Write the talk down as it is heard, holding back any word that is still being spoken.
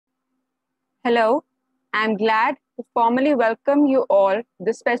Hello, I'm glad to formally welcome you all to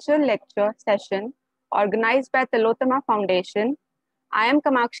this special lecture session organized by Tillotoma Foundation. I am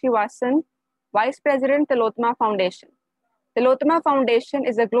Kamakshi Wason, Vice President, Tillotoma Foundation. Tillotoma Foundation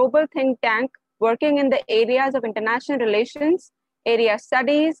is a global think tank working in the areas of international relations, area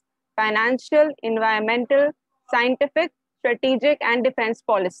studies, financial, environmental, scientific, strategic, and defense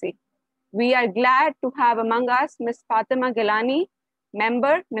policy. We are glad to have among us Ms. Fatima Gailani,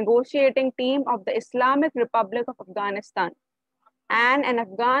 member, negotiating team of the Islamic Republic of Afghanistan, and an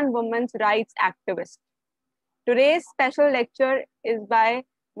Afghan women's rights activist. Today's special lecture is by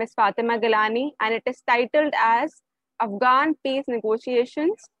Ms. Fatima Gailani, and it is titled as Afghan Peace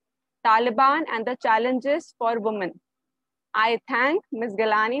Negotiations, Taliban and the Challenges for Women. I thank Ms.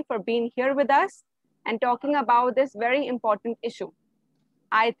 Gailani for being here with us and talking about this very important issue.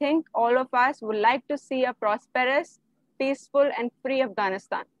 I think all of us would like to see a prosperous, peaceful, and free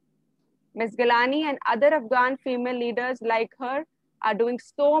Afghanistan. Ms. Gailani and other Afghan female leaders like her are doing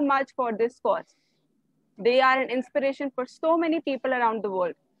so much for this cause. They are an inspiration for so many people around the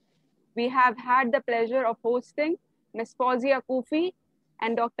world. We have had the pleasure of hosting Ms. Fauzia Kufi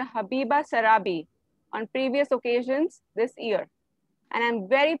and Dr. Habiba Sarabi on previous occasions this year. And I'm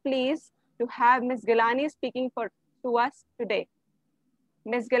very pleased to have Ms. Gailani speaking to us today.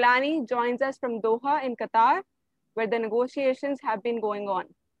 Ms. Gailani joins us from Doha in Qatar, where the negotiations have been going on.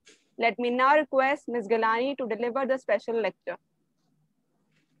 Let me now request Ms. Gailani to deliver the special lecture.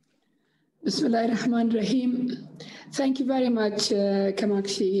 Bismillahirrahmanirrahim. Thank you very much,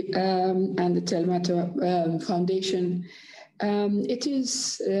 Kamakshi and the Tillotoma Foundation. It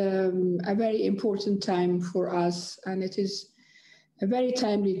is a very important time for us, and it is very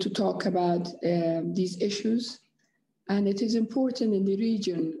timely to talk about these issues. And it is important in the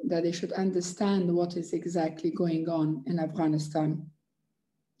region that they should understand what is exactly going on in Afghanistan.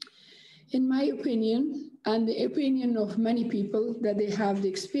 In my opinion, and the opinion of many people that they have the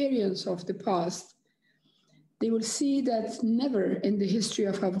experience of the past, they will see that never in the history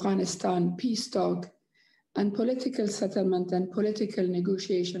of Afghanistan, peace talk and political settlement and political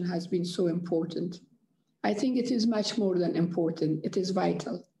negotiation has been so important. I think it is much more than important, it is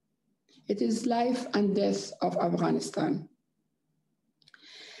vital. It is life and death of Afghanistan.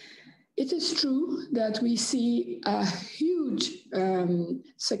 It is true that we see a huge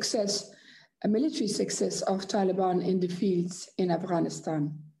success, a military success of Taliban in the fields in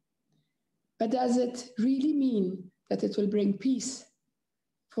Afghanistan. But does it really mean that it will bring peace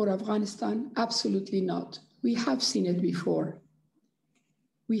for Afghanistan? Absolutely not. We have seen it before.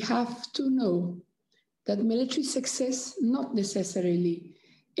 We have to know that military success not necessarily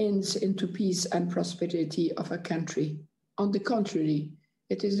ends into peace and prosperity of a country. On the contrary,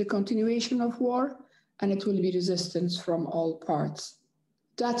 it is the continuation of war, and it will be resistance from all parts.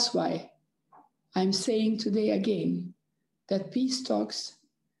 That's why I'm saying today again that peace talks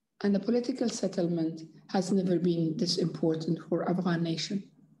and the political settlement has never been this important for Afghan nation.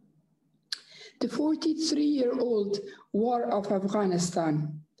 The 43-year-old war of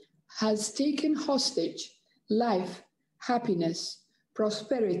Afghanistan has taken hostage life, happiness,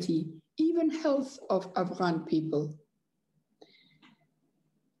 prosperity, even health of Afghan people.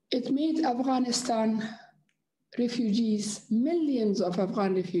 It made Afghanistan refugees, millions of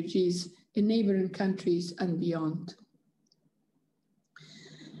Afghan refugees in neighboring countries and beyond.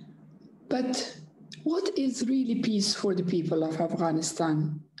 But what is really peace for the people of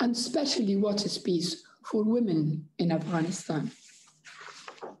Afghanistan? And especially what is peace for women in Afghanistan?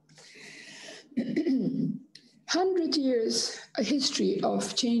 100 years, a history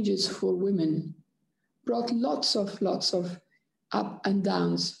of changes for women brought lots of up and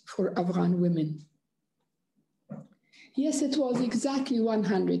downs for Afghan women. Yes, it was exactly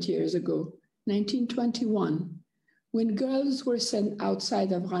 100 years ago, 1921, when girls were sent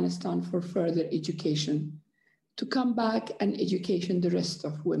outside Afghanistan for further education, to come back and education the rest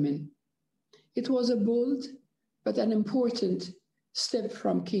of women. It was a bold but an important step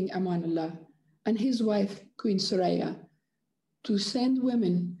from King Amanullah and his wife, Queen Soraya, to send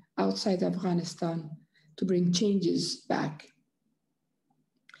women outside Afghanistan to bring changes back.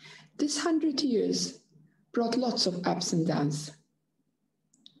 This 100 years brought lots of ups and downs.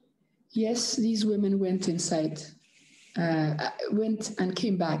 Yes, these women went and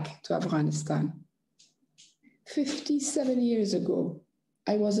came back to Afghanistan. 57 years ago,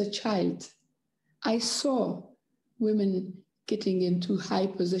 I was a child. I saw women getting into high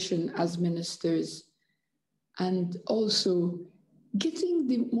position as ministers and also getting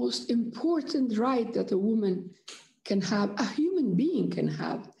the most important right that a woman can have, a human being can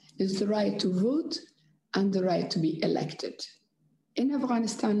have, is the right to vote and the right to be elected. In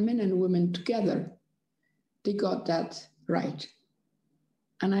Afghanistan, men and women together, they got that right.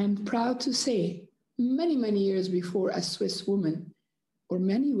 And I'm proud to say, many, many years before a Swiss woman or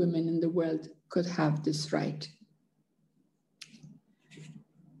many women in the world could have this right.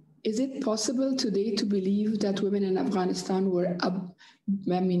 Is it possible today to believe that women in Afghanistan were,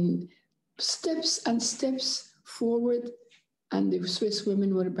 steps and steps forward and the Swiss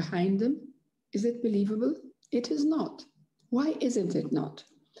women were behind them? Is it believable? It is not. Why isn't it not?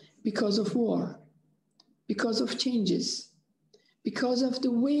 Because of war, because of changes, because of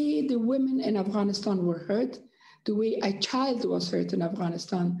the way the women in Afghanistan were hurt, the way a child was hurt in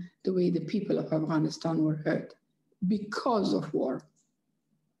Afghanistan, the way the people of Afghanistan were hurt, because of war.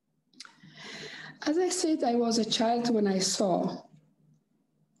 As I said, I was a child when I saw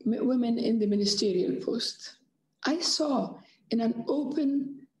women in the ministerial post. I saw in an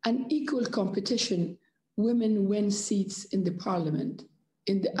open and equal competition, women win seats in the parliament,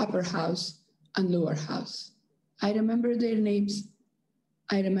 in the upper house and lower house. I remember their names.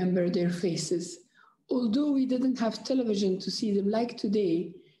 I remember their faces. Although we didn't have television to see them like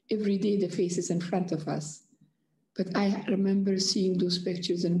today, every day the faces in front of us. But I remember seeing those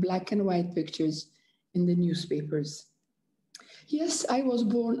pictures in black and white pictures in the newspapers. Yes, I was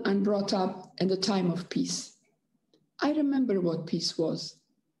born and brought up in the time of peace. I remember what peace was.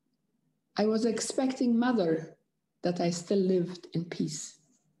 I was expecting mother that I still lived in peace.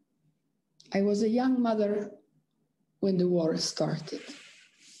 I was a young mother when the war started.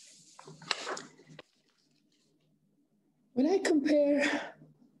 When I compare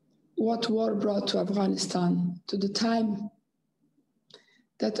what war brought to Afghanistan to the time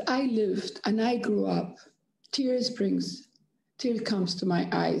that I lived and I grew up, tears comes to my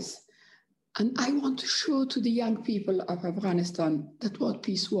eyes. And I want to show to the young people of Afghanistan that what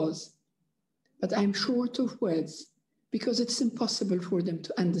peace was. But I'm short of words because it's impossible for them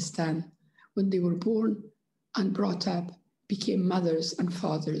to understand when they were born and brought up, became mothers and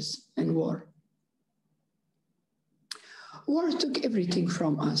fathers in war. War took everything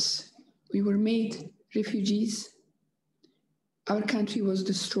from us. We were made refugees. Our country was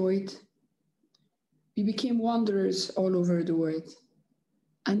destroyed. We became wanderers all over the world.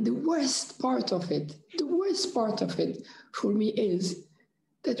 And the worst part of it for me is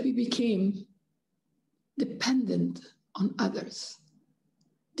that we became dependent on others.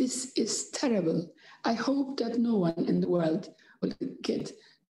 This is terrible. I hope that no one in the world will get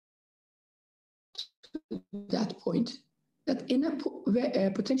to that point, that in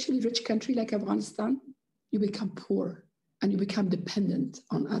a potentially rich country like Afghanistan, you become poor and you become dependent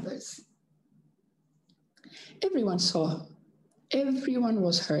on others. Everyone saw, everyone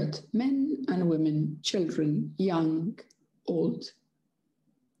was hurt, men and women, children, young, old.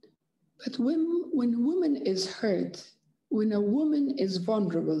 But when a woman is hurt, when a woman is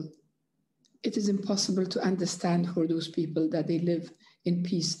vulnerable, it is impossible to understand for those people that they live in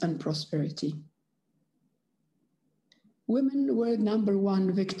peace and prosperity. Women were number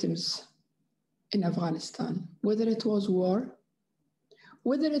one victims in Afghanistan, whether it was war,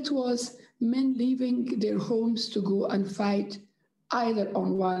 whether it was men leaving their homes to go and fight either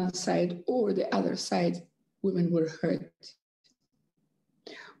on one side or the other side, women were hurt.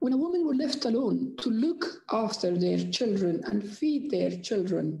 When a woman were left alone to look after their children and feed their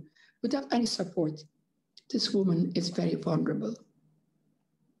children without any support, this woman is very vulnerable.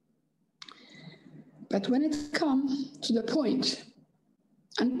 But when it comes to the point,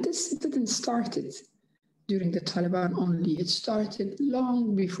 and this didn't start it during the Taliban only, it started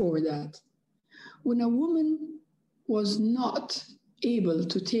long before that. When a woman was not able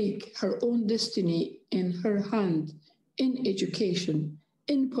to take her own destiny in her hand in education,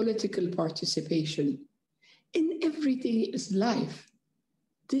 in political participation, in everyday life,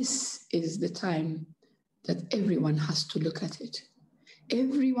 this is the time that everyone has to look at it.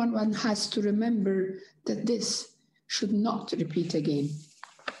 Everyone has to remember that this should not repeat again.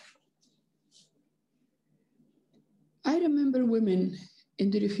 I remember women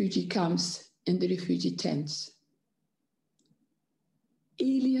in the refugee camps, in the refugee tents,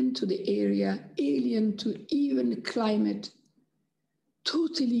 alien to the area, alien to even climate,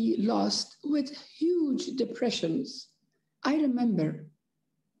 totally lost with huge depressions. I remember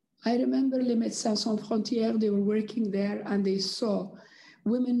Les Médecins Sans Frontières, they were working there and they saw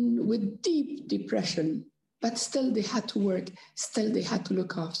women with deep depression, but still they had to work, still they had to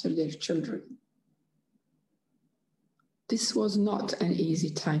look after their children. This was not an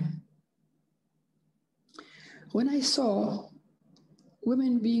easy time. When I saw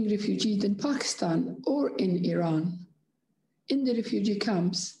women being refugeed in Pakistan or in Iran, in the refugee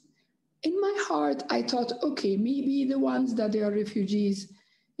camps, In my heart, I thought, okay, maybe the ones that they are refugees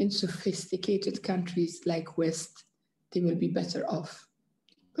in sophisticated countries like West, they will be better off.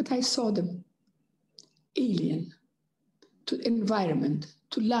 But I saw them alien to environment,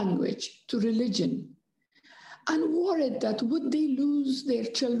 to language, to religion, and worried that would they lose their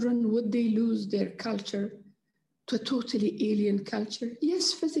children, would they lose their culture to a totally alien culture?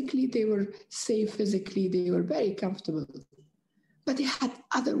 Yes, physically they were safe, physically they were very comfortable, but they had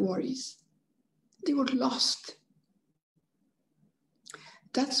other worries. They were lost.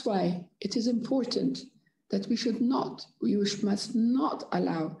 That's why it is important that we must not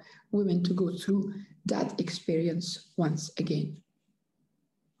allow women to go through that experience once again.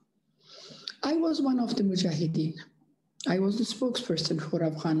 I was one of the Mujahideen. I was the spokesperson for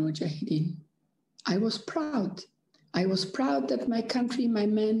Afghan Mujahideen. I was proud. I was proud that my country, my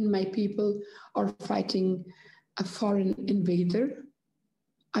men, my people are fighting a foreign invader.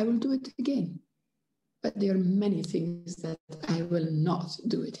 I will do it again. But there are many things that I will not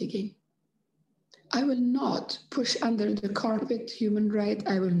do it again. I will not push under the carpet human right.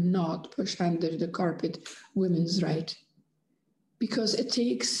 I will not push under the carpet women's right, because it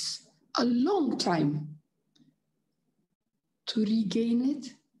takes a long time to regain it.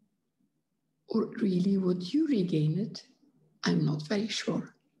 Or really, would you regain it? I'm not very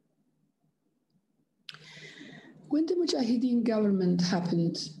sure. When the Mujahideen government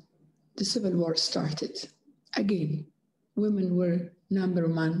happened, the civil war started. Again, women were number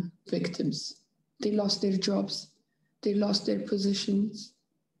one victims. They lost their jobs. They lost their positions.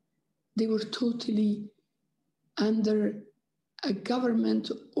 They were totally under a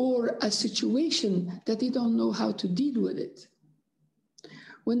government or a situation that they don't know how to deal with it.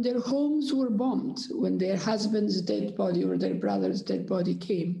 When their homes were bombed, when their husband's dead body or their brother's dead body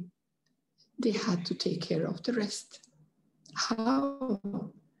came, they had to take care of the rest. How?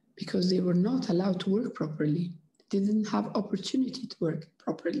 Because they were not allowed to work properly. They didn't have opportunity to work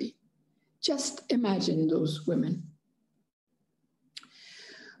properly. Just imagine those women.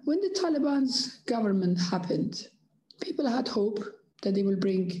 When the Taliban's government happened, people had hope that they will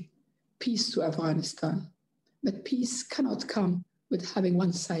bring peace to Afghanistan. But peace cannot come with having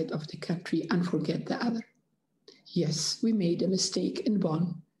one side of the country and forget the other. Yes, we made a mistake in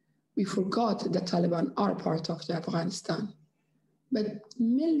Bonn. We forgot that Taliban are part of Afghanistan. But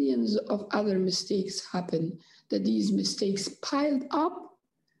millions of other mistakes happened, that these mistakes piled up,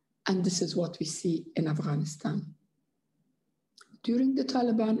 and this is what we see in Afghanistan. During the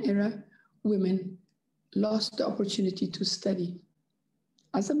Taliban era, women lost the opportunity to study.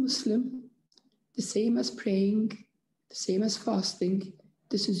 As a Muslim, the same as praying, the same as fasting,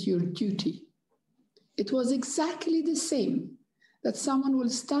 this is your duty. It was exactly the same that someone will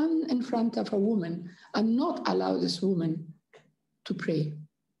stand in front of a woman and not allow this woman to pray,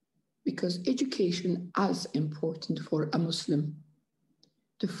 because education is important for a Muslim.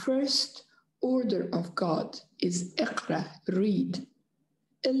 The first order of God is Iqra, read.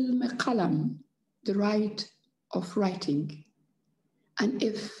 Ilm qalam, the right of writing. And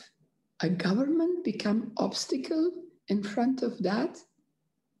if a government become obstacle in front of that,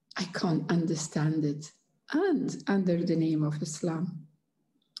 I can't understand it. And under the name of Islam,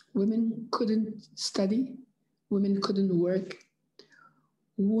 women couldn't study, women couldn't work,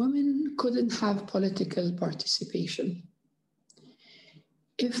 women couldn't have political participation.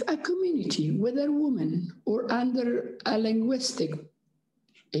 If a community, whether women or under a linguistic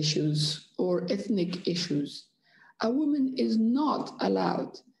issues or ethnic issues, a woman is not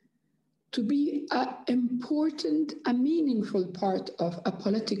allowed to be an important, a meaningful part of a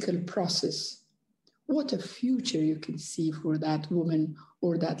political process, what a future you can see for that woman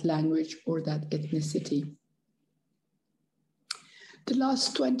or that language or that ethnicity. The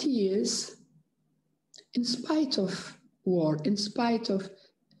last 20 years, in spite of war, in spite of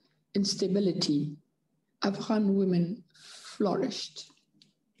instability, Afghan women flourished.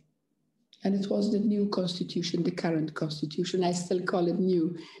 And it was the new constitution, the current constitution. I still call it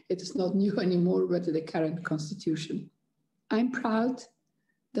new. It is not new anymore, but the current constitution. I'm proud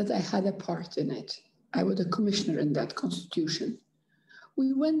that I had a part in it. I was a commissioner in that constitution.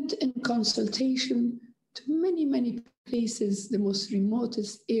 We went in consultation to many, many places, the most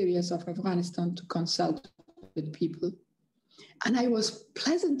remotest areas of Afghanistan, to consult with people. And I was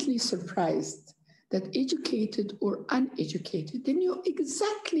pleasantly surprised that educated or uneducated, they knew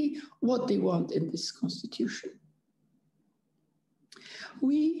exactly what they want in this constitution.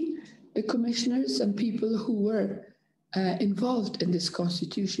 We, the commissioners and people who were involved in this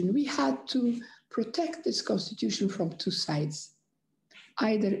constitution, we had to protect this constitution from two sides.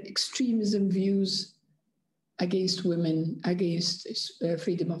 Either extremism views against women, against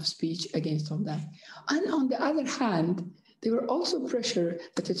freedom of speech, against all that. And on the other hand, there were also pressure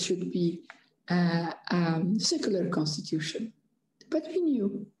that it should be a secular constitution. But we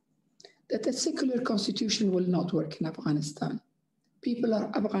knew that a secular constitution will not work in Afghanistan. People of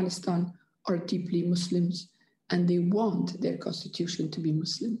Afghanistan are deeply Muslims, and they want their constitution to be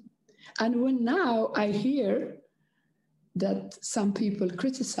Muslim. And when now I hear that some people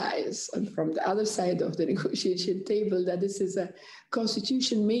criticize, and from the other side of the negotiation table, that this is a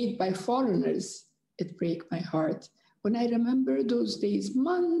constitution made by foreigners, it breaks my heart. When I remember those days,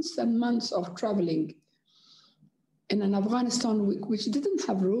 months and months of traveling in an Afghanistan which didn't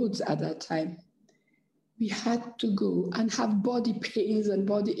have roads at that time, we had to go and have body pains and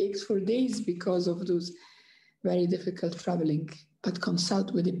body aches for days because of those very difficult traveling, but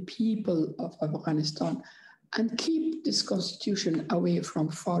consult with the people of Afghanistan and keep this constitution away from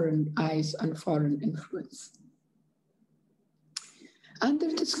foreign eyes and foreign influence. Under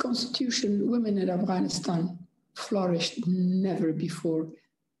this constitution, women in Afghanistan flourished never before,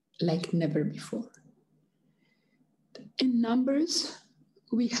 like never before. In numbers,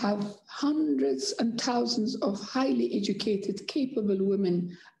 we have hundreds and thousands of highly educated, capable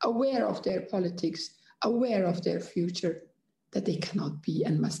women aware of their politics, aware of their future, that they cannot be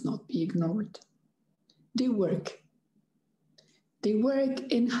and must not be ignored. They work. They work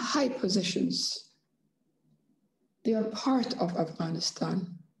in high positions. They are part of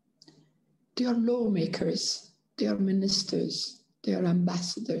Afghanistan. They are lawmakers. They are ministers. They are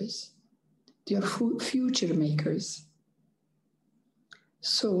ambassadors. They are future makers.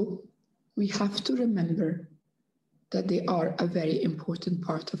 So we have to remember that they are a very important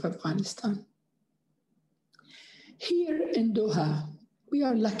part of Afghanistan. Here in Doha, we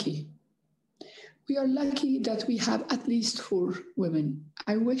are lucky. We are lucky that we have at least 4 women.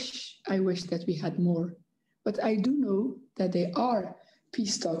 I wish that we had more, but I do know that there are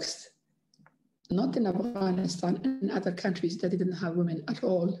peace talks, not in Afghanistan, in other countries that didn't have women at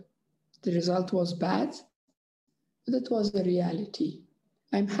all. The result was bad, but it was a reality.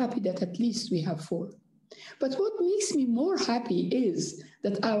 I'm happy that at least we have 4. But what makes me more happy is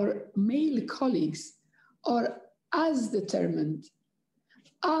that our male colleagues are as determined,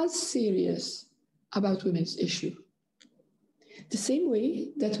 as serious about women's issue. The same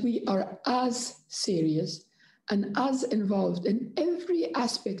way that we are as serious and as involved in every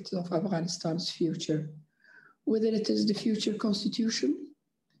aspect of Afghanistan's future, whether it is the future constitution,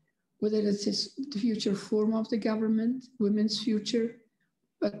 whether it is the future form of the government, women's future,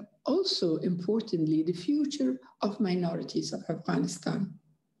 but also importantly, the future of minorities of Afghanistan.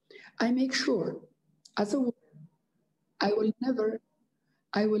 I make sure, as a woman, I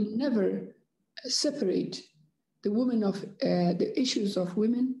will never separate the women of the issues of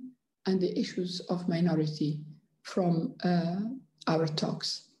women and the issues of minority from our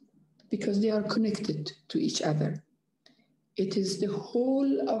talks, because they are connected to each other. It is the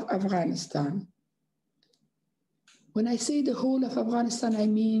whole of Afghanistan. When I say the whole of Afghanistan, I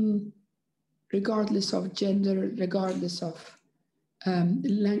mean regardless of gender, regardless of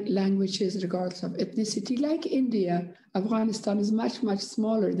languages, regardless of ethnicity. Like India, Afghanistan is much, much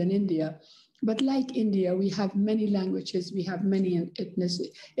smaller than India. But like India, we have many languages, we have many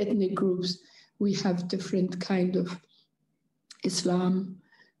ethnic groups, we have different kind of Islam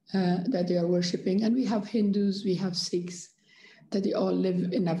that they are worshipping, and we have Hindus, we have Sikhs, that they all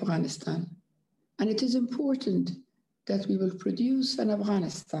live in Afghanistan. And it is important that we will produce an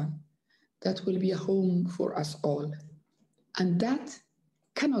Afghanistan that will be a home for us all. And that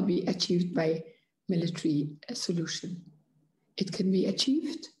cannot be achieved by military solution. It can be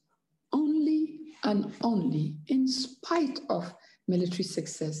achieved only and only, in spite of military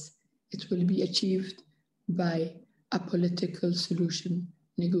success, it will be achieved by a political solution,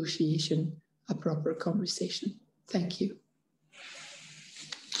 negotiation, a proper conversation. Thank you.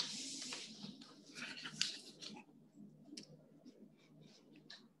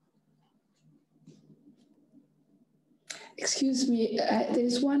 Excuse me, there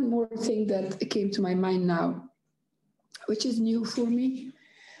is one more thing that came to my mind now, which is new for me.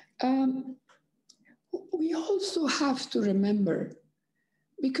 We also have to remember,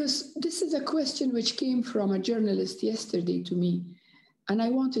 because this is a question which came from a journalist yesterday to me, and I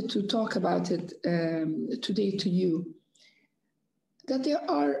wanted to talk about it today to you, that there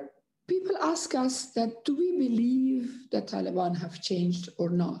are people ask us that, do we believe that Taliban have changed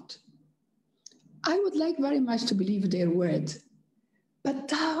or not? I would like very much to believe their word,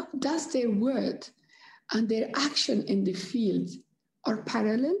 but does their word and their action in the field are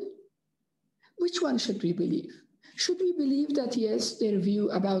parallel? Which one should we believe? Should we believe that, yes, their view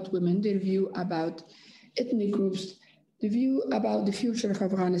about women, their view about ethnic groups, the view about the future of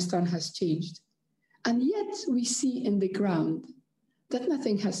Afghanistan has changed. And yet we see in the ground that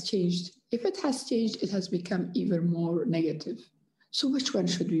nothing has changed. If it has changed, it has become even more negative. So which one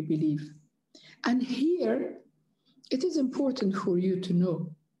should we believe? And here, it is important for you to know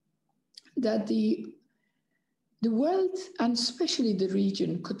that the world, and especially the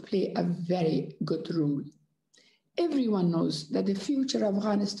region, could play a very good role. Everyone knows that the future of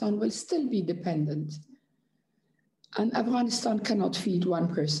Afghanistan will still be dependent. And Afghanistan cannot feed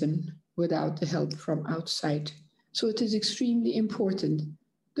one person without the help from outside. So it is extremely important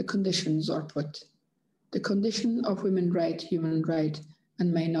the conditions are put. The condition of women's rights, human rights,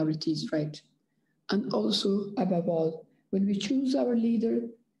 and minorities' rights. And also, above all, when we choose our leader,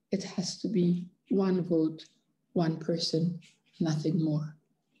 it has to be one vote, one person, nothing more.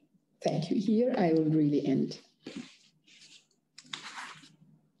 Thank you. Here I will really end.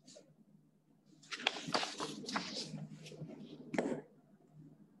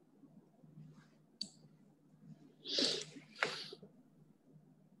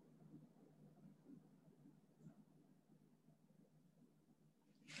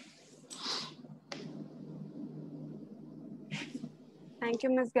 Thank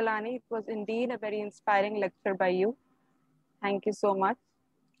you, Ms. Gailani. It was indeed a very inspiring lecture by you. Thank you so much.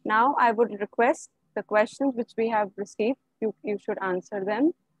 Now I would request the questions which we have received, you should answer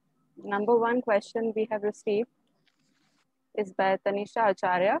them. Number one question we have received is by Tanisha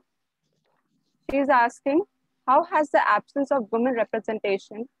Acharya. She is asking, how has the absence of women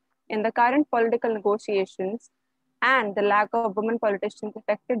representation in the current political negotiations and the lack of women politicians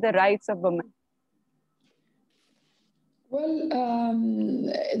affected the rights of women? Well,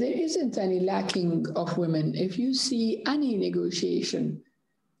 there isn't any lacking of women. If you see any negotiation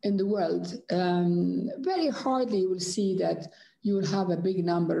in the world, very hardly you will see that you will have a big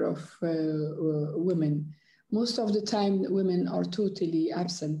number of women. Most of the time, women are totally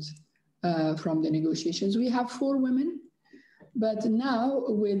absent from the negotiations. We have 4 women, but now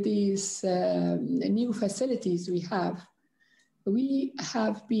with these new facilities we have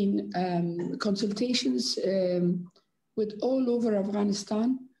been consultations with all over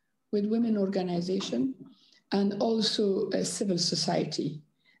Afghanistan, with women organization, and also civil society,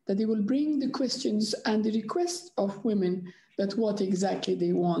 that they will bring the questions and the requests of women that what exactly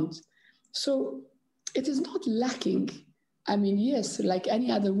they want. So it is not lacking. I mean, yes, like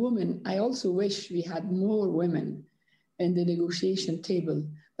any other woman, I also wish we had more women in the negotiation table.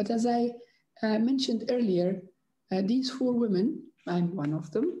 But as I mentioned earlier, these 4 women, I'm one of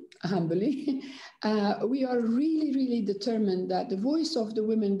them, humbly, we are really, really determined that the voice of the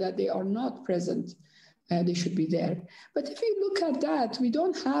women that they are not present, they should be there. But if you look at that, we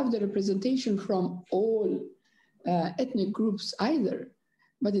don't have the representation from all ethnic groups either.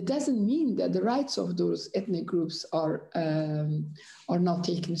 But it doesn't mean that the rights of those ethnic groups are not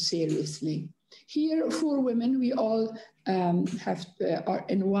taken seriously. Here, 4 women, we all are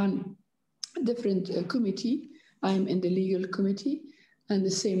in one different committee. I'm in the legal committee, and the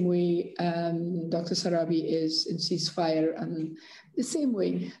same way Dr. Sarabi is in ceasefire, and the same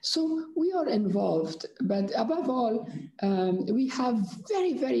way. So we are involved, but above all, we have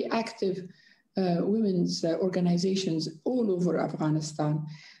very, very active women's organizations all over Afghanistan.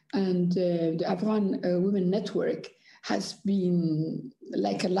 And the Afghan Women Network has been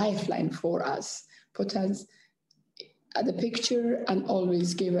like a lifeline for us, put us at the picture and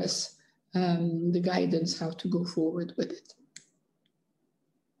always give us the guidance how to go forward with it.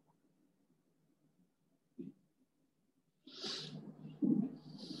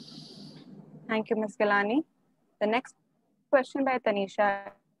 Thank you, Ms. Gailani. The next question by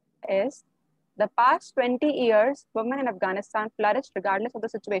Tanisha is, the past 20 years, women in Afghanistan flourished regardless of the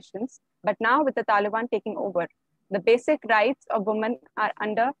situations, but now with the Taliban taking over, the basic rights of women are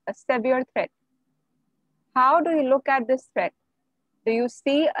under a severe threat. How do you look at this threat? Do you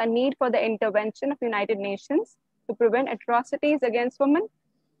see a need for the intervention of United Nations to prevent atrocities against women?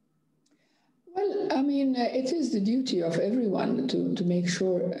 Well, I mean, it is the duty of everyone to make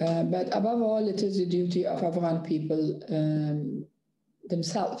sure, but above all, it is the duty of Afghan people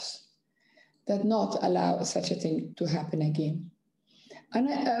themselves that not allow such a thing to happen again. And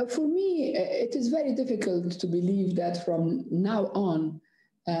for me, it is very difficult to believe that from now on,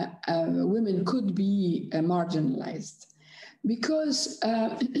 women could be marginalized. Because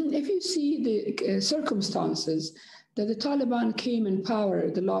if you see the circumstances that the Taliban came in power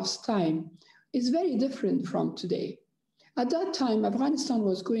the last time, is very different from today. At that time, Afghanistan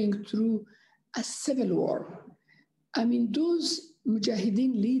was going through a civil war. I mean, those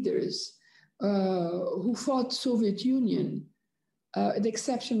Mujahideen leaders who fought Soviet Union the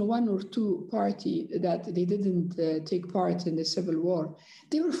exception one or two party that they didn't take part in the civil war,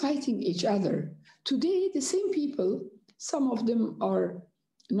 they were fighting each other. Today, the same people, some of them are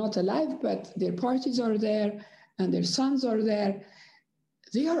not alive, but their parties are there and their sons are there.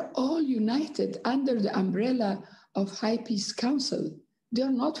 They are all united under the umbrella of High Peace Council. They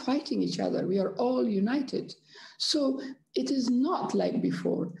are not fighting each other. We are all united. So it is not like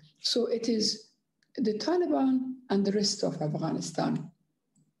before. So it is the Taliban and the rest of Afghanistan.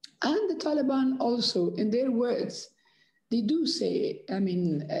 And the Taliban also, in their words, they do say,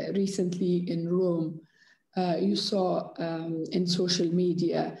 recently in Rome, you saw in social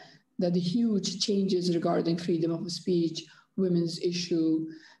media that the huge changes regarding freedom of speech, women's issue,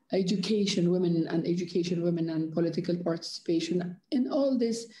 education, women and political participation. In all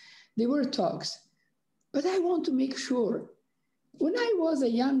this, there were talks. But I want to make sure, when I was a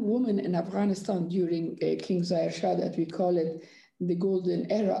young woman in Afghanistan during King Zahir Shah, that we call it the golden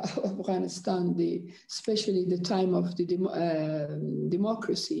era of Afghanistan, especially the time of the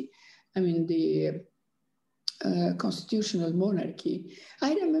democracy, the constitutional monarchy.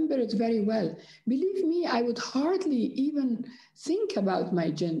 I remember it very well. Believe me, I would hardly even think about my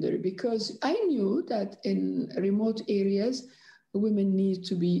gender because I knew that in remote areas, women need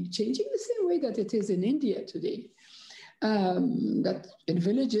to be changing the same way that it is in India today. That in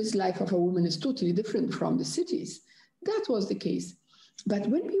villages, life of a woman is totally different from the cities. That was the case. But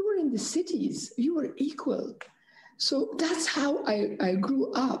when we were in the cities, we were equal. So that's how I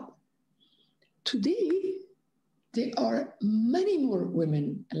grew up. Today, there are many more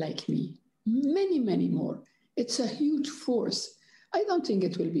women like me, many, many more. It's a huge force. I don't think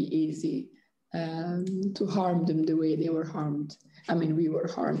it will be easy to harm them the way they were harmed. We were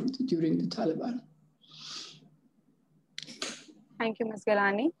harmed during the Taliban. Thank you, Ms.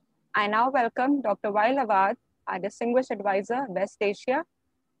 Gailani. I now welcome Dr. Wael Awad, our Distinguished Advisor, West Asia,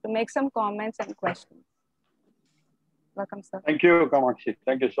 to make some comments and questions. Welcome, sir. Thank you, Kamakshi.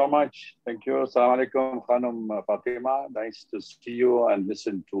 Thank you so much. Thank you. Assalamu alaikum, Khanum Fatima. Nice to see you and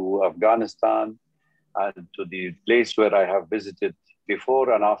listen to Afghanistan and to the place where I have visited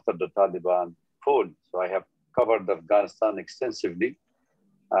before and after the Taliban fall. So I have covered Afghanistan extensively.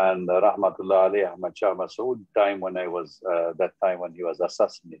 And Rahmatullah alayhi Ahmad Shah Massoud, that time when he was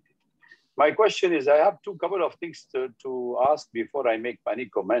assassinated. My question is, I have couple of things to ask before I make any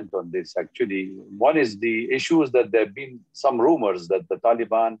comment on this. Actually, one is the issues that there have been some rumors that the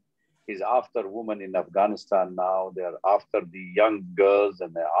Taliban is after women in Afghanistan now. They're after the young girls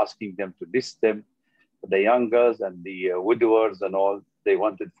and they're asking them to list them. The young girls and the widowers and all, they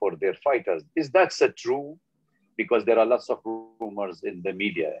wanted for their fighters. Is that true? Because there are lots of rumors in the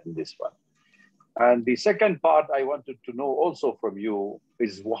media in this one. And the second part I wanted to know also from you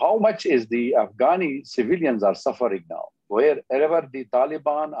is how much is the Afghani civilians are suffering now? Wherever the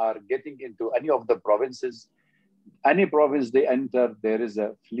Taliban are getting into any of the provinces, any province they enter, there is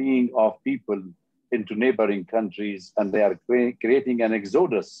a fleeing of people into neighboring countries and they are creating an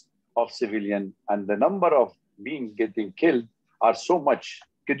exodus of civilian and the number of getting killed are so much.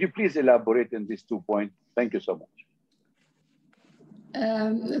 Could you please elaborate in these 2 points? Thank you so much.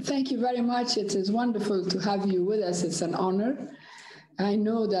 Thank you very much. It is wonderful to have you with us. It's an honor. I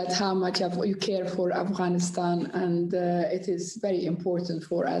know that how much you care for Afghanistan, and it is very important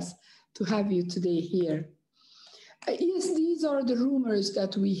for us to have you today here. Yes, these are the rumors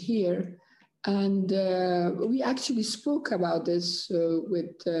that we hear, and we actually spoke about this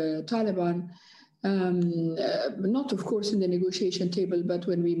with Taliban. Not, of course, in the negotiation table, but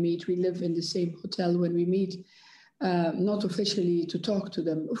when we meet, we live in the same hotel. When we meet, not officially to talk to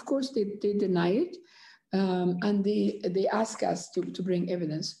them. Of course, they deny it, and they ask us to bring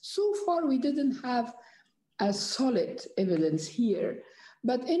evidence. So far, we didn't have a solid evidence here,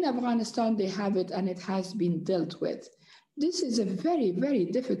 but in Afghanistan, they have it, and it has been dealt with. This is a very, very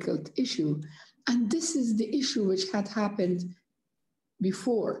difficult issue, and this is the issue which had happened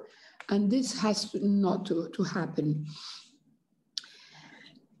before. And this has not to happen.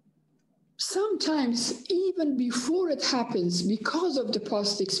 Sometimes, even before it happens, because of the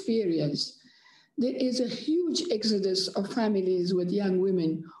past experience, there is a huge exodus of families with young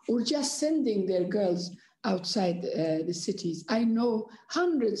women or just sending their girls outside the cities. I know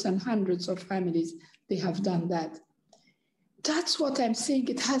hundreds and hundreds of families, they have done that. That's what I'm saying.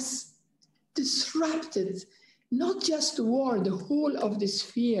 It has disrupted not just the war, the whole of this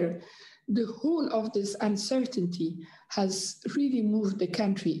fear, the whole of this uncertainty has really moved the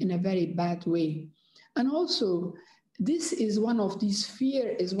country in a very bad way. And also, this is one of these fear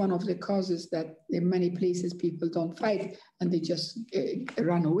is one of the causes that in many places people don't fight and they just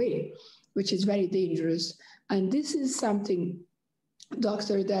run away, which is very dangerous. And this is something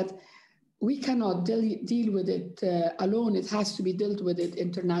Doctor, that we cannot deal with it alone. It has to be dealt with it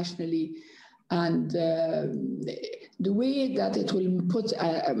internationally. And the way that it will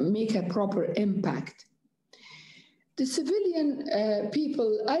make a proper impact. The civilian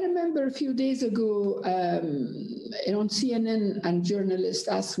people, I remember a few days ago on CNN, and journalists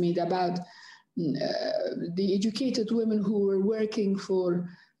asked me about the educated women who were working for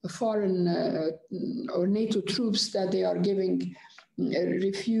foreign or NATO troops that they are giving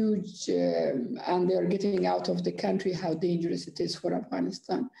refuge and they are getting out of the country, how dangerous it is for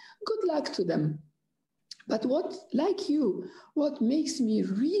Afghanistan. Good luck to them. But like you, what makes me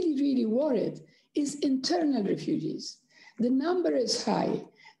really, really worried is internal refugees. The number is high.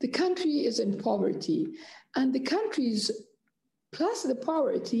 The country is in poverty. And the countries, plus the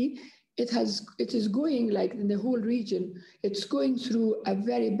poverty, it is going, like in the whole region, it's going through a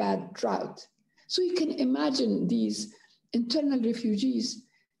very bad drought. So you can imagine these internal refugees,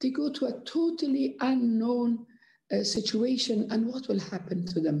 they go to a totally unknown situation, and what will happen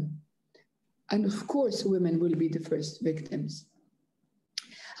to them? And of course, women will be the first victims.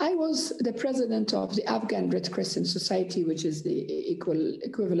 I was the president of the Afghan Red Crescent Society, which is the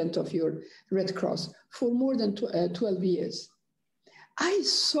equivalent of your Red Cross, for more than 12 years. I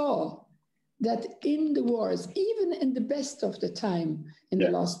saw that in the wars, even in the best of the time in the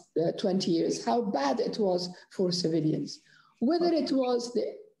last 20 years, how bad it was for civilians. Whether it was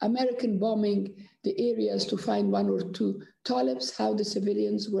the American bombing the areas to find one or two Talibs, how the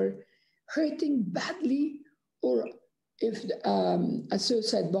civilians were hurting badly, or if a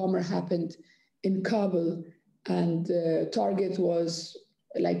suicide bomber happened in Kabul and the target was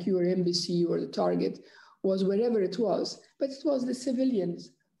like your embassy, or the target was wherever it was, but it was the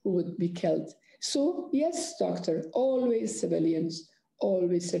civilians who would be killed. So yes, doctor, always civilians are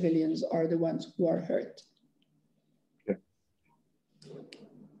the ones who are hurt. Okay.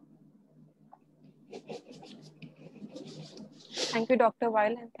 Thank you, Dr.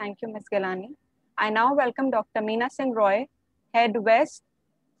 Weil, and thank you, Ms. Gailani. I now welcome Dr. Meena Singh Roy, Head West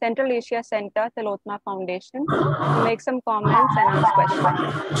Central Asia Center, Tillotoma Foundation, to make some comments and ask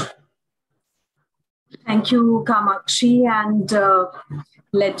questions. Thank you, Kamakshi, and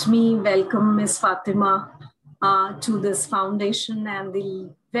let me welcome Ms. Fatima to this foundation and the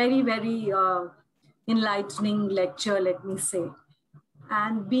very, very enlightening lecture, let me say.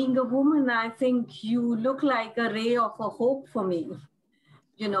 And being a woman, I think you look like a ray of a hope for me.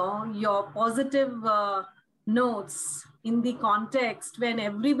 You know, your positive notes in the context when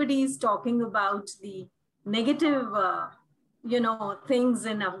everybody is talking about the negative, things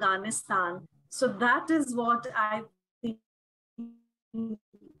in Afghanistan. So that is what I think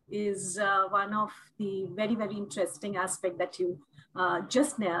is one of the very, very interesting aspect that you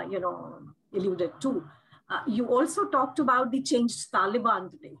just now, alluded to. You also talked about the changed Taliban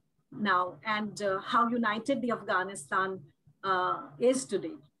today now, and how united the Afghanistan is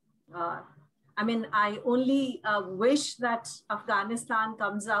today. I only wish that Afghanistan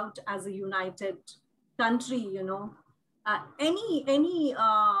comes out as a united country, any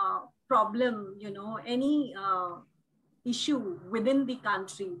problem, any issue within the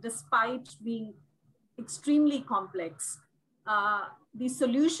country, despite being extremely complex, the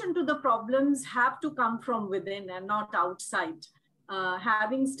solution to the problems have to come from within and not outside.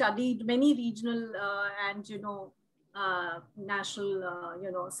 Having studied many regional and,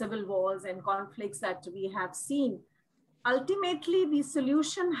 national, civil wars and conflicts that we have seen, ultimately the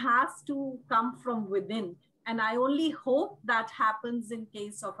solution has to come from within. And I only hope that happens in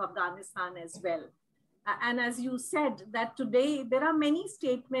case of Afghanistan as well. And as you said, that today there are many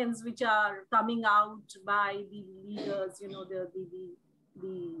statements which are coming out by the leaders,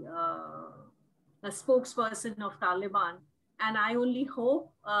 the spokesperson of Taliban. And I only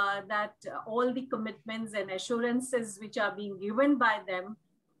hope that all the commitments and assurances which are being given by them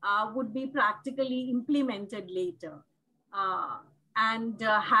would be practically implemented later.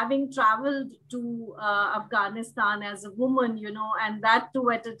 Having traveled to Afghanistan as a woman, and that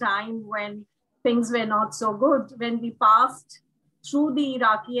too at a time when things were not so good. When we passed through the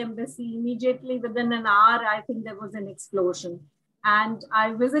Iraqi embassy, immediately within an hour, I think there was an explosion. And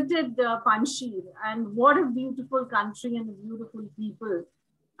I visited Panjshir, and what a beautiful country and beautiful people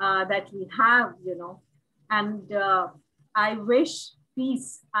that we have, And I wish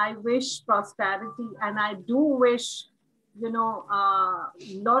peace, I wish prosperity, and I do wish, a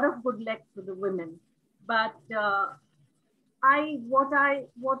lot of good luck to the women. But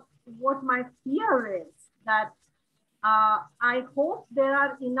what my fear is that I hope there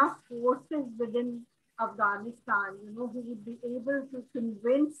are enough forces within Afghanistan, who would be able to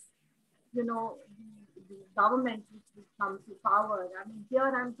convince, the government which will come to power. I mean,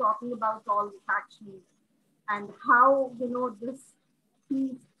 here I'm talking about all the factions and how, this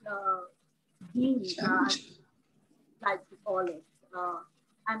peace deal, like to call it.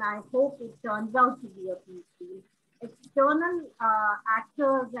 And I hope it turns out to be a peace deal. External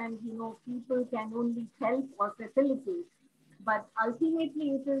actors and, people can only help or facilitate, but ultimately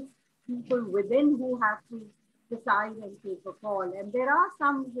it is people within who have to decide and take a call. And there are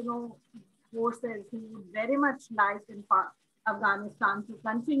some, forces who would very much like in Afghanistan to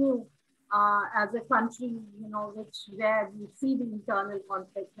continue as a country, where we see the internal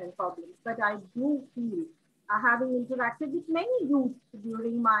conflicts and problems. But I do feel, having interacted with many youth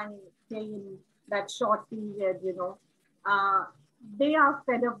during my stay in that short period, they are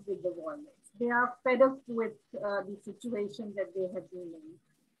fed up with the violence. They are fed up with the situation that they have been in.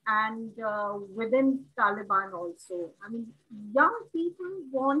 And within Taliban also, I mean, young people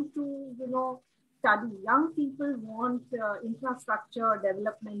want to, study. Young people want infrastructure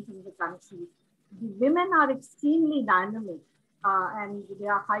development in the country. The women are extremely dynamic and they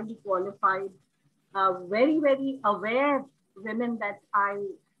are highly qualified, very, very aware women that I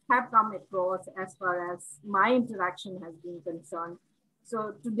have come across as far as my interaction has been concerned.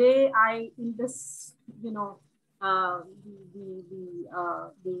 So today in this, the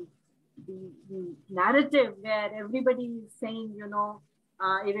narrative where everybody is saying,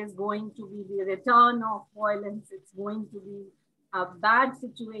 it is going to be the return of violence, it's going to be a bad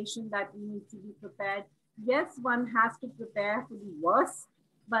situation that we need to be prepared. Yes, one has to prepare for the worst,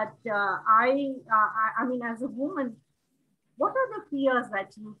 but I mean, as a woman, what are the fears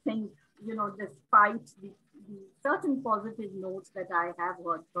that you think, despite the certain positive notes that I have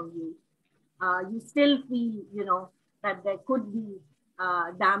heard from you, you still feel, that there could be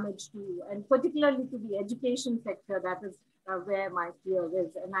damage to, and particularly to the education sector, that is where my fear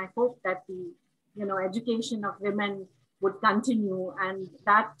is. And I hope that the, education of women would continue and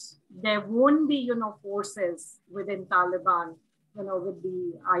that there won't be, forces within Taliban, with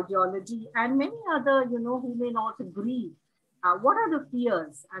the ideology and many other, who may not agree. What are the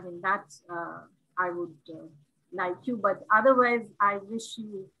fears? I mean, that's, I would like you, but otherwise I wish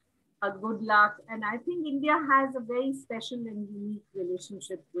you a good luck. And I think India has a very special and unique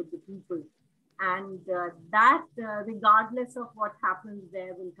relationship with the people. And that, regardless of what happens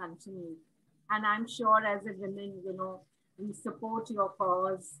there, will continue. And I'm sure as a women, we support your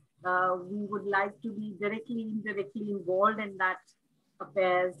cause. We would like to be directly, indirectly involved in that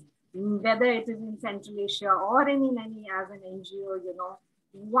affairs, whether it is in Central Asia or in any as an NGO,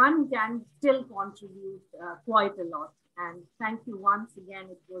 one can still contribute quite a lot. And thank you once again.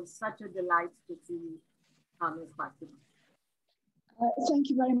 It was such a delight to see you, Ms. Fatima. Thank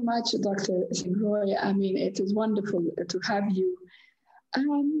you very much, Dr. Singroy. I mean, it is wonderful to have you.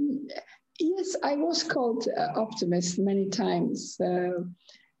 Yes, I was called optimist many times.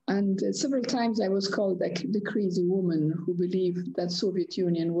 And several times I was called the crazy woman who believed that Soviet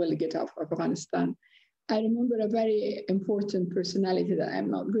Union will get out of Afghanistan. I remember a very important personality that I'm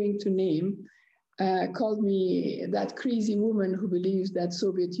not going to name called me that crazy woman who believes that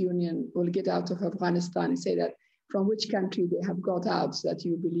Soviet Union will get out of Afghanistan, and say that from which country they have got out that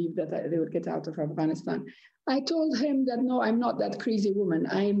you believe that they will get out of Afghanistan. I told him that, no, I'm not that crazy woman.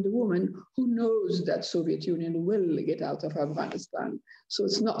 I am the woman who knows that Soviet Union will get out of Afghanistan. So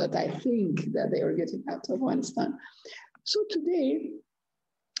it's not that I think that they are getting out of Afghanistan. So today,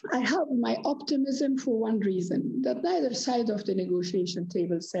 I have my optimism for one reason, that neither side of the negotiation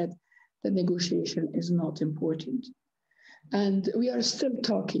table said that negotiation is not important. And we are still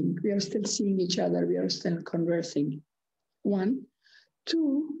talking, we are still seeing each other, we are still conversing. One.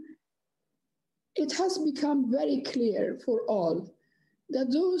 Two, it has become very clear for all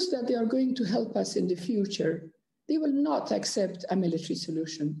that those that they are going to help us in the future, they will not accept a military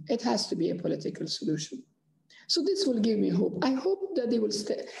solution. It has to be a political solution. So this will give me hope. I hope that they will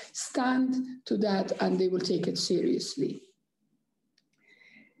stand to that and they will take it seriously.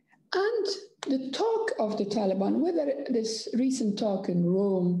 And the talk of the Taliban, whether this recent talk in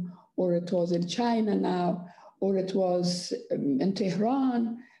Rome, or it was in China now, or it was in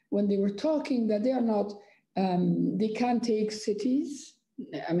Tehran, when they were talking that they are not, they can't take cities.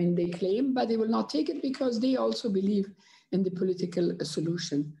 I mean, they claim, but they will not take it because they also believe in the political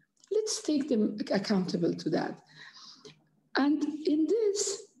solution. Let's take them accountable to that. And in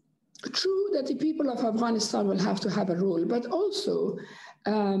this, true that the people of Afghanistan will have to have a role, but also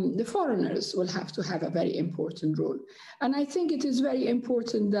the foreigners will have to have a very important role. And I think it is very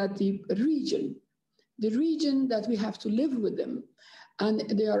important that the region that we have to live with them, and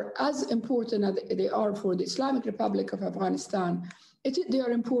they are as important as they are for the Islamic Republic of Afghanistan, they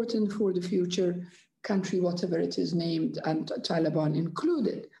are important for the future country, whatever it is named, and Taliban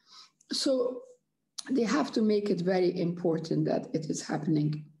included. So they have to make it very important that it is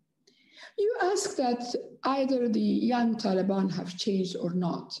happening. You ask that either the young Taliban have changed or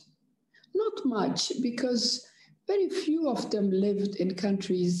not. Not much, because very few of them lived in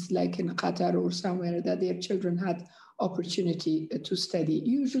countries like in Qatar or somewhere that their children had opportunity to study.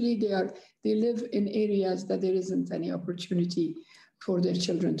 Usually they live in areas that there isn't any opportunity for their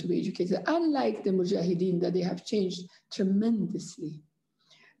children to be educated, unlike the Mujahideen, that they have changed tremendously.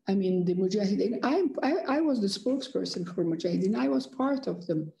 I mean, the Mujahideen, I was the spokesperson for Mujahideen, I was part of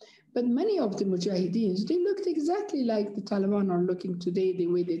them. But many of the Mujahideens, they looked exactly like the Taliban are looking today, the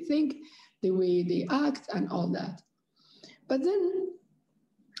way they think, the way they act, and all that. But then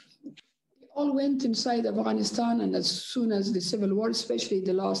they all went inside Afghanistan, and as soon as the civil war, especially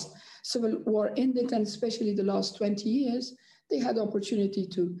the last civil war ended, and especially the last 20 years, they had opportunity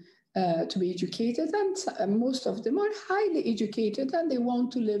to be educated, and most of them are highly educated, and they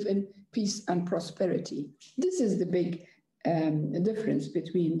want to live in peace and prosperity. This is the big difference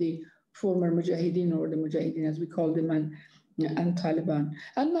between the former Mujahideen, or the Mujahideen as we call them, and Taliban.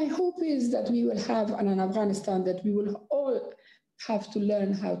 And my hope is that we will have an Afghanistan that we will all have to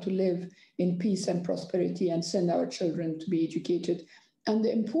learn how to live in peace and prosperity and send our children to be educated. And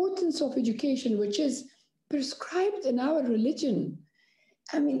the importance of education, which is prescribed in our religion.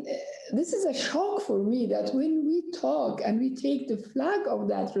 I mean, this is a shock for me that when we talk and we take the flag of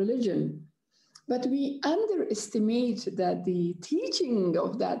that religion, but we underestimate that the teaching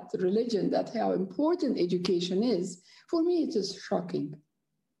of that religion, that how important education is, for me it is shocking.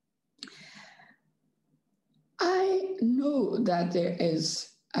 I know that there is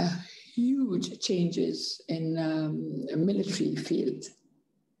a huge changes in military field,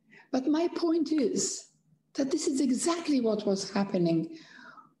 but my point is that this is exactly what was happening.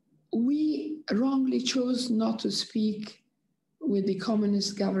 We wrongly chose not to speak with the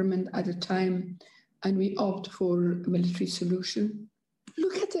communist government at the time, and we opt for a military solution.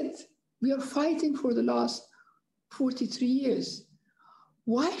 Look at it. We are fighting for the last 43 years.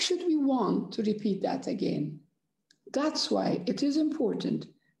 Why should we want to repeat that again? That's why it is important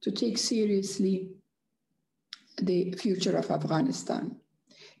to take seriously the future of Afghanistan.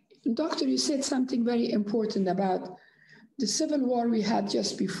 Doctor, you said something very important about the civil war we had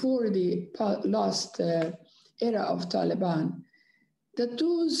just before the last era of Taliban, that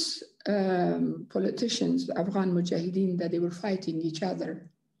those politicians, the Afghan Mujahideen, that they were fighting each other.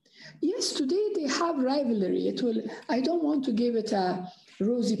 Yes, today they have rivalry. I don't want to give it a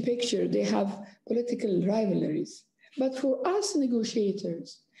rosy picture. They have political rivalries. But for us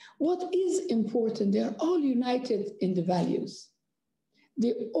negotiators, what is important, they're all united in the values.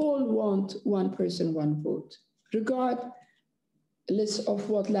 They all want one person, one vote, regardless of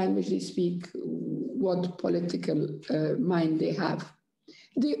what language they speak, what political mind they have.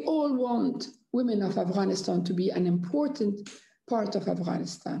 They all want women of Afghanistan to be an important part of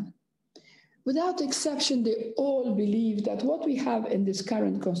Afghanistan. Without exception, they all believe that what we have in this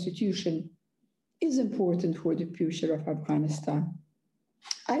current constitution is important for the future of Afghanistan.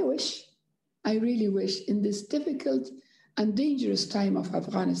 I really wish in this difficult and dangerous time of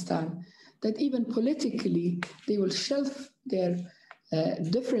Afghanistan that even politically they will shelve their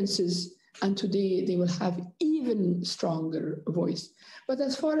differences, and today they will have even stronger voice. But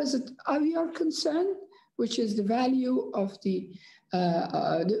as far as we are concerned, which is the value of the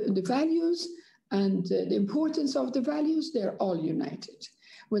values and the importance of the values, they're all united.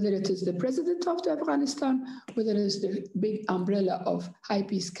 Whether it is the president of Afghanistan, whether it is the big umbrella of High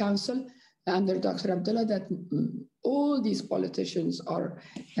Peace Council under Dr. Abdullah, that all these politicians are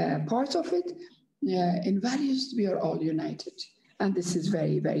part of it. In values, we are all united. And this is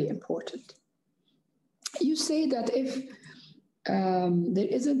very, very important. You say that if there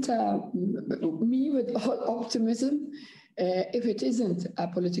isn't me with all optimism, if it isn't a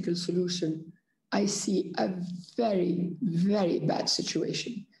political solution, I see a very, very bad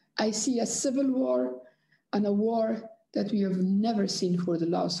situation. I see a civil war and a war that we have never seen for the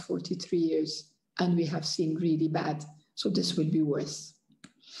last 43 years, and we have seen really bad. So this will be worse.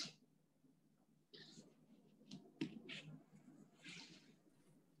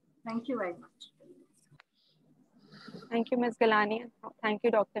 Thank you very much. Thank you, Ms. Gailani. Thank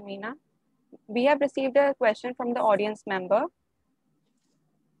you, Dr. Meena. We have received a question from the audience member.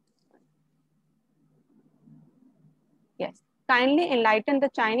 Yes. Kindly enlighten the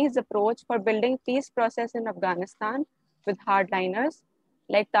Chinese approach for building peace process in Afghanistan with hardliners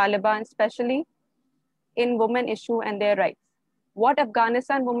like Taliban, especially in women issue and their rights. What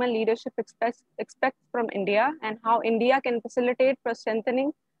Afghanistan women leadership expects from India, and how India can facilitate for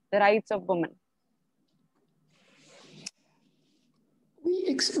strengthening the rights of women.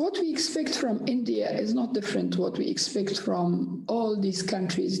 what we expect from India is not different what we expect from all these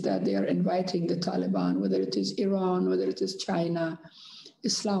countries that they are inviting the Taliban, whether it is Iran, whether it is China,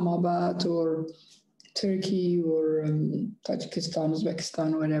 Islamabad, or Turkey, or Tajikistan,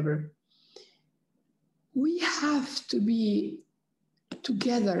 Uzbekistan, whatever. We have to be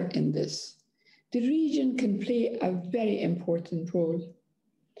together in this. The region can play a very important role.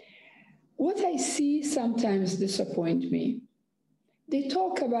 What I see sometimes disappoint me. They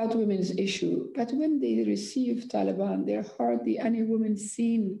talk about women's issue, but when they receive Taliban, there are hardly any women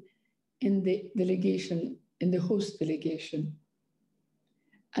seen in the delegation, in the host delegation.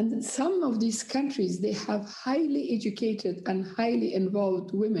 And some of these countries, they have highly educated and highly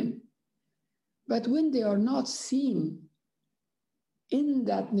involved women. But when they are not seen in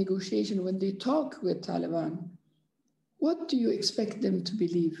that negotiation, when they talk with Taliban, what do you expect them to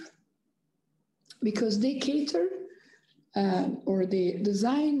believe? Because they cater or they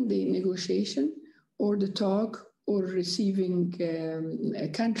design the negotiation or the talk or receiving a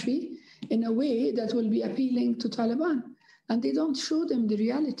country in a way that will be appealing to Taliban. And they don't show them the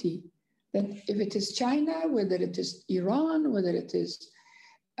reality that if it is China, whether it is Iran, whether it is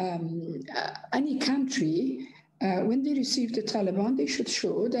any country, when they receive the Taliban, they should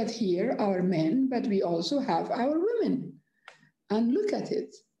show that here are men, but we also have our women. And look at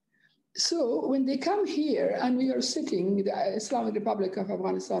it. So when they come here and we are sitting in the Islamic Republic of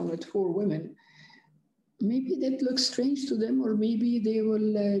Afghanistan with 4 women, maybe that looks strange to them, or maybe they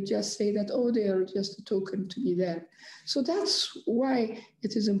will just say that, oh, they are just a token to be there. So that's why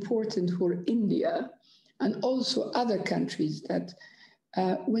it is important for India and also other countries that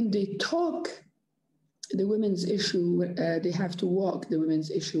when they talk the women's issue, they have to walk the women's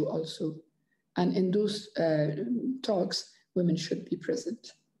issue also. And in those talks, women should be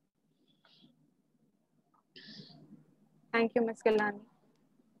present. Thank you, Ms. Gailani.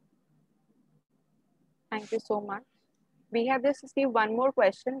 Thank you so much. We have just received one more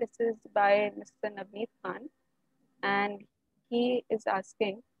question. This is by Mr. Navneet Khan. And he is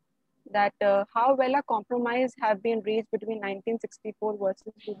asking that how well a compromise have been reached between 1964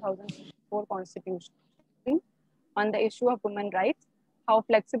 versus 2004 constitution on the issue of women rights, how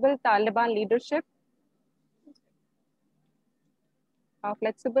flexible Taliban leadership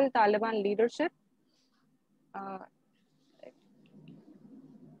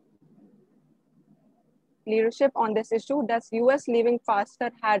leadership on this issue. Does US leaving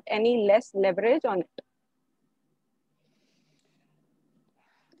faster had any less leverage on it?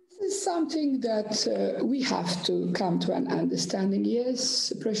 This is something that we have to come to an understanding.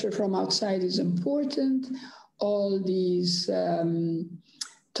 Yes, pressure from outside is important. All these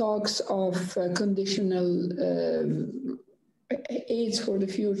talks of conditional aids for the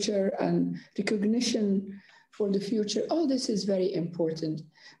future and recognition for the future, all this is very important.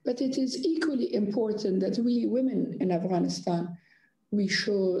 But it is equally important that we women in Afghanistan, we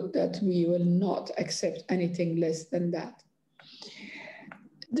show that we will not accept anything less than that.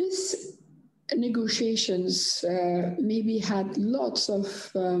 These negotiations maybe had lots of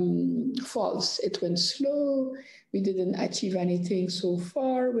faults. It went slow. We didn't achieve anything so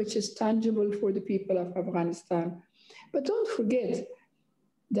far, which is tangible for the people of Afghanistan. But don't forget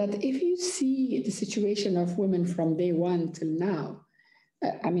that if you see the situation of women from day one till now,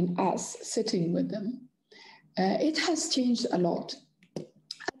 I mean, us sitting with them, it has changed a lot.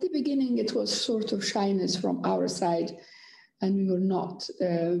 At the beginning, it was sort of shyness from our side, and we were not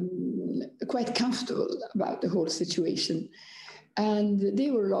quite comfortable about the whole situation. And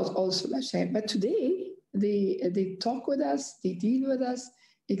they were also shy. But today, they talk with us, they deal with us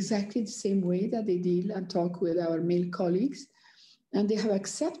exactly the same way that they deal and talk with our male colleagues. And they have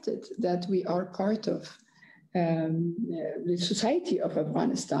accepted that we are part of the society of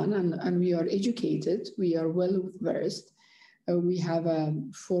Afghanistan, and we are educated, we are well versed. We have a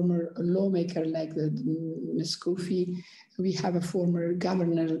former lawmaker like Ms Kofi, we have a former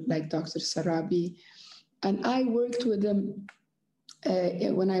governor like Dr. Sarabi, and I worked with them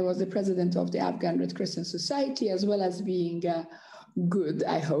when I was the president of the Afghan Red Crescent Society, as well as being good,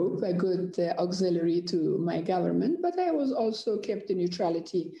 I hope, a good auxiliary to my government, but I was also kept the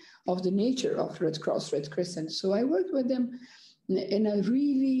neutrality of the nature of Red Cross, Red Crescent. So I worked with them in a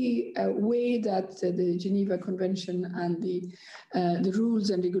really way that the Geneva Convention and the rules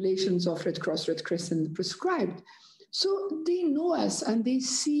and regulations of Red Cross, Red Crescent prescribed. So they know us and they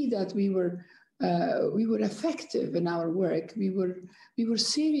see that we were effective in our work. We were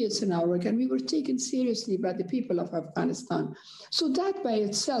serious in our work, and we were taken seriously by the people of Afghanistan. So that by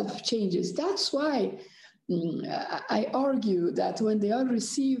itself changes. That's why I argue that when they are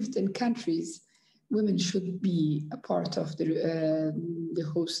received in countries women should be a part of the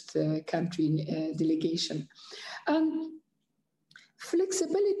host country delegation.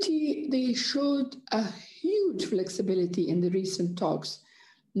 Flexibility, they showed a huge flexibility in the recent talks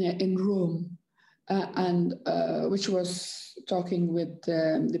in Rome, which was talking with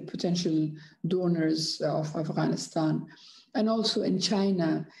the potential donors of Afghanistan. And also in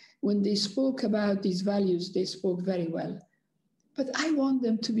China, when they spoke about these values, they spoke very well. But I want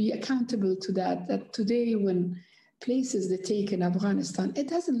them to be accountable to that today when places they take in Afghanistan, it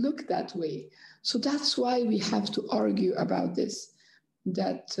doesn't look that way. So that's why we have to argue about this,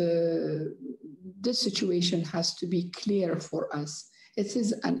 that this situation has to be clear for us. It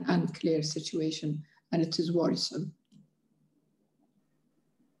is an unclear situation and it is worrisome.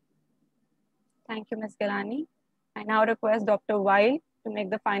 Thank you, Ms. Gailani. I now request Dr. Weil to make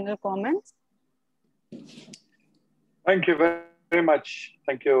the final comments. Thank you very much.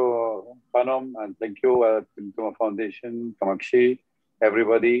 Thank you, Fanom, and thank you, Tillotoma Foundation, Kamakshi,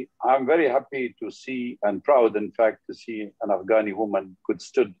 everybody. I'm very happy to see and proud, in fact, to see an Afghani woman could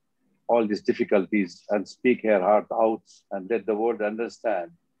stood all these difficulties and speak her heart out and let the world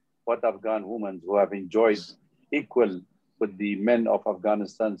understand what Afghan women who have enjoyed equal with the men of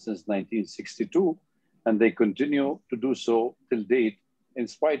Afghanistan since 1962, and they continue to do so till date. In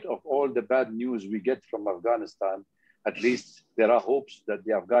spite of all the bad news we get from Afghanistan, at least there are hopes that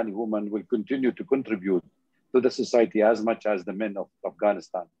the Afghani woman will continue to contribute to the society as much as the men of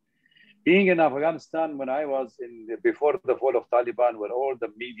Afghanistan. Being in Afghanistan, when I was before the fall of Taliban, where all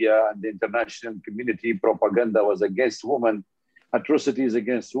the media and the international community propaganda was against women, atrocities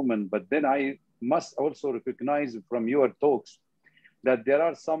against women, but then I must also recognize from your talks that there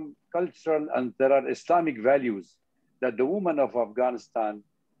are some cultural and there are Islamic values that the women of Afghanistan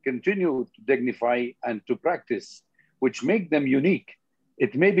continue to dignify and to practice, which make them unique.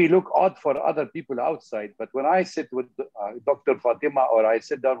 It may look odd for other people outside, but when I sit with Dr. Fatima or I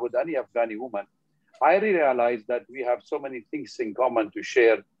sit down with any Afghani woman, I realize that we have so many things in common to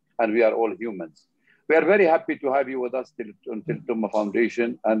share and we are all humans. We are very happy to have you with us on Tillotoma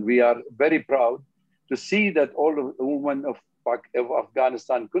Foundation, and we are very proud to see that all of the women of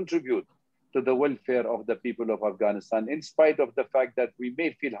Afghanistan contribute to the welfare of the people of Afghanistan, in spite of the fact that we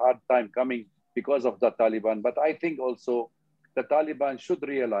may feel hard time coming because of the Taliban. But I think also the Taliban should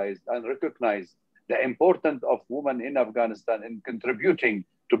realize and recognize the importance of women in Afghanistan in contributing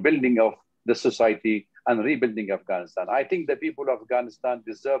to building of the society and rebuilding Afghanistan. I think the people of Afghanistan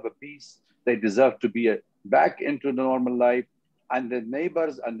deserve a peace. They deserve to be back into the normal life. And the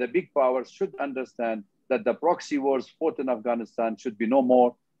neighbors and the big powers should understand that the proxy wars fought in Afghanistan should be no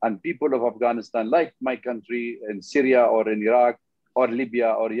more. And people of Afghanistan, like my country in Syria or in Iraq or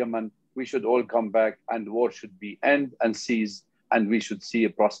Libya or Yemen, we should all come back and war should be end and cease. And we should see a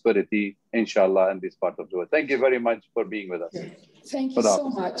prosperity, inshallah, in this part of the world. Thank you very much for being with us. Thank you so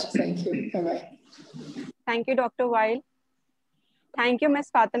much. Thank you. Bye-bye. Thank you, Dr. Weil. Thank you, Ms.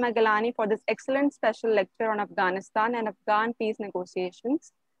 Fatima Gailani, for this excellent special lecture on Afghanistan and Afghan peace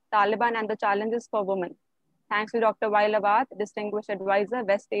negotiations, Taliban and the challenges for women. Thanks to Dr. Weil Awad, Distinguished Advisor,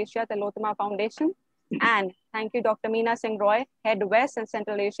 West Asia, Tillotoma Foundation. And thank you, Dr. Meena Singh Roy, Head West and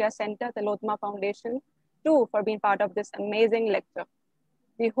Central Asia Center, Tillotoma Foundation, too, for being part of this amazing lecture.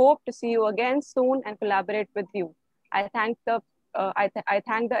 We hope to see you again soon and collaborate with you. I thank the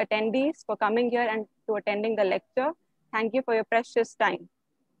attendees for coming here and to attending the lecture. Thank you for your precious time.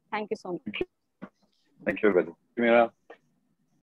 Thank you so much. Thank you, Meera.